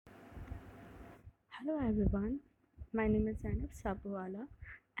Hello everyone, my name is Zainab Sabwala,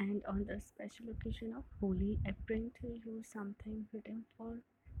 and on the special occasion of Holi, I bring to you something written for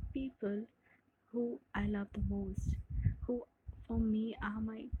people who I love the most, who for me are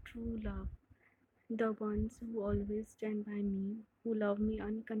my true love, the ones who always stand by me, who love me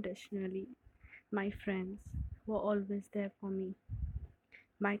unconditionally, my friends who are always there for me.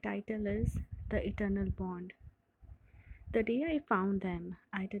 My title is The Eternal Bond. The day I found them,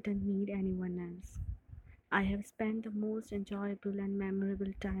 I didn't need anyone else. I have spent the most enjoyable and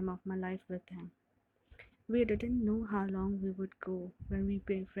memorable time of my life with them. We didn't know how long we would go when we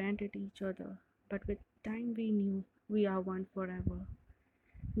befriended each other, but with time we knew we are one forever.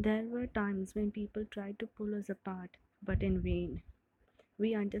 There were times when people tried to pull us apart, but in vain.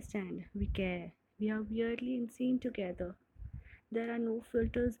 We understand, we care, we are weirdly insane together. There are no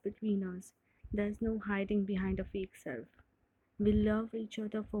filters between us, there's no hiding behind a fake self. We love each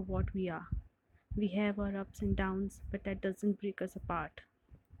other for what we are. We have our ups and downs, but that doesn't break us apart.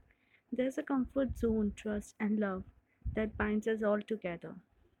 There's a comfort zone, trust, and love that binds us all together.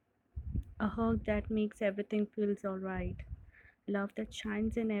 A hug that makes everything feels alright. Love that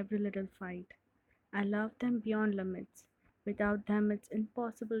shines in every little fight. I love them beyond limits. Without them, it's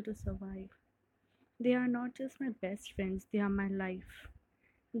impossible to survive. They are not just my best friends, they are my life.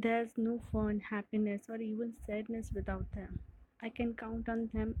 There's no fun, happiness, or even sadness without them. I can count on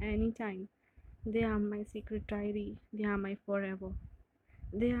them anytime. They are my secret diary. They are my forever.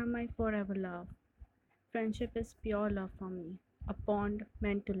 They are my forever love. Friendship is pure love for me, a bond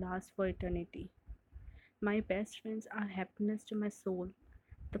meant to last for eternity. My best friends are happiness to my soul.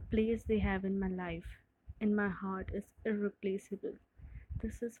 The place they have in my life, in my heart, is irreplaceable.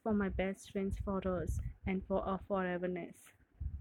 This is for my best friends, for us, and for our foreverness.